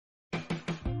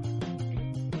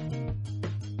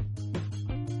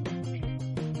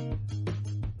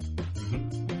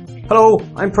Hello,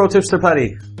 I'm ProTipster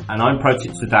Paddy. And I'm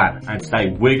ProTipster Dan, and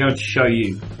today we're going to show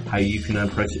you how you can earn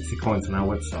ProTipster coins on our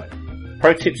website.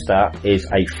 ProTipster is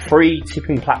a free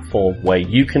tipping platform where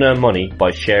you can earn money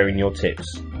by sharing your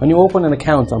tips. When you open an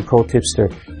account on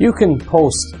ProTipster, you can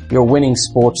post your winning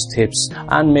sports tips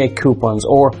and make coupons,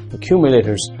 or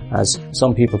accumulators as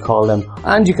some people call them,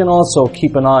 and you can also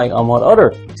keep an eye on what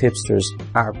other tipsters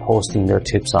are posting their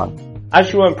tips on.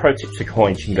 As you earn ProTipster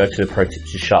coins, you can go to the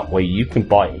ProTipster shop where you can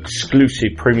buy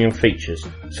exclusive premium features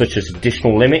such as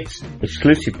additional limits,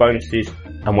 exclusive bonuses,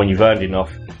 and when you've earned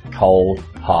enough, cold,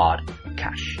 hard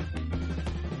cash.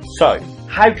 So,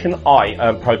 how can I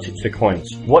earn ProTipster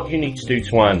coins? What do you need to do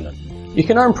to earn them? You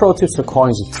can earn ProTipster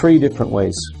coins in 3 different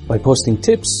ways: by posting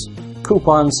tips,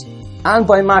 coupons, and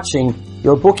by matching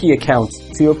your Bookie account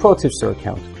to your ProTipster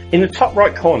account. In the top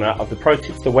right corner of the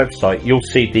ProTipster website, you'll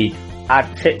see the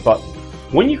Add Tip button.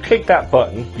 When you click that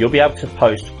button, you'll be able to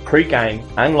post pre-game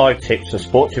and live tips for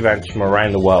sports events from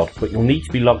around the world, but you'll need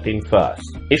to be logged in first.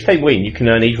 If they win, you can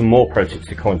earn even more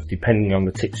ProTipster coins depending on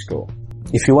the tip score.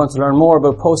 If you want to learn more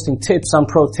about posting tips on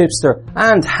ProTipster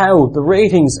and how the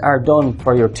ratings are done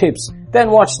for your tips, then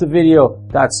watch the video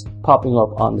that's popping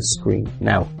up on the screen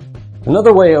now.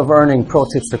 Another way of earning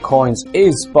ProTipster coins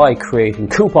is by creating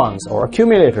coupons or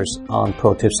accumulators on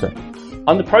ProTipster.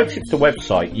 On the ProTipster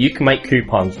website, you can make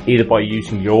coupons either by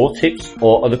using your tips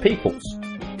or other people's.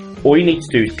 All you need to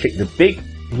do is click the big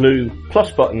blue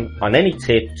plus button on any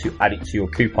tip to add it to your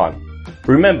coupon.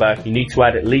 Remember, you need to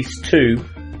add at least 2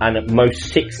 and at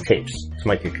most 6 tips to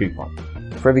make a coupon.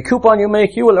 For every coupon you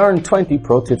make, you will earn 20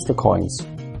 ProTipster coins.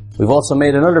 We've also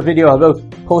made another video about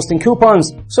posting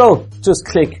coupons, so just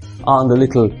click on the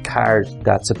little card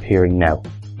that's appearing now.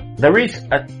 There is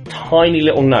a tiny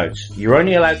little note. You're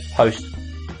only allowed to post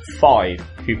 5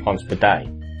 coupons per day.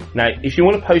 Now, if you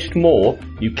want to post more,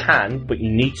 you can, but you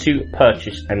need to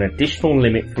purchase an additional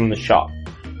limit from the shop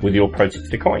with your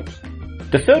ProTipster coins.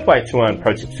 The third way to earn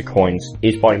ProTipster coins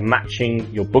is by matching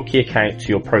your Bookie account to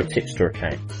your ProTipster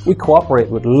account. We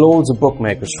cooperate with loads of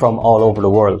bookmakers from all over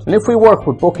the world, and if we work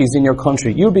with bookies in your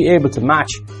country, you'll be able to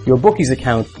match your Bookie's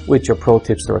account with your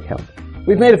ProTipster account.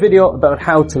 We've made a video about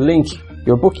how to link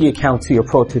your Bookie account to your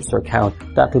ProTipster account.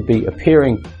 That will be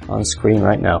appearing on screen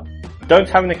right now. Don't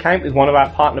have an account with one of our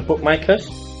partner bookmakers?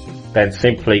 Then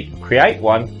simply create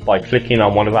one by clicking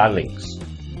on one of our links.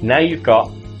 Now you've got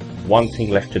one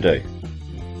thing left to do.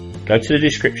 Go to the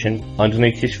description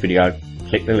underneath this video,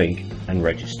 click the link and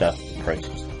register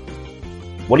ProTipster.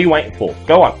 What are you waiting for?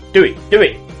 Go on, do it, do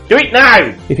it, do it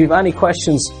now! If you have any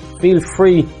questions, feel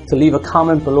free to leave a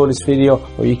comment below this video,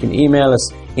 or you can email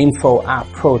us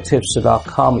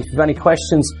info@protipster.com. If you have any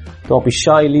questions, don't be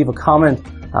shy, leave a comment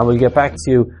and we'll get back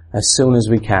to you as soon as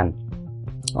we can.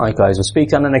 Alright guys, we'll speak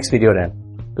to you on the next video then.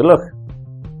 Good luck.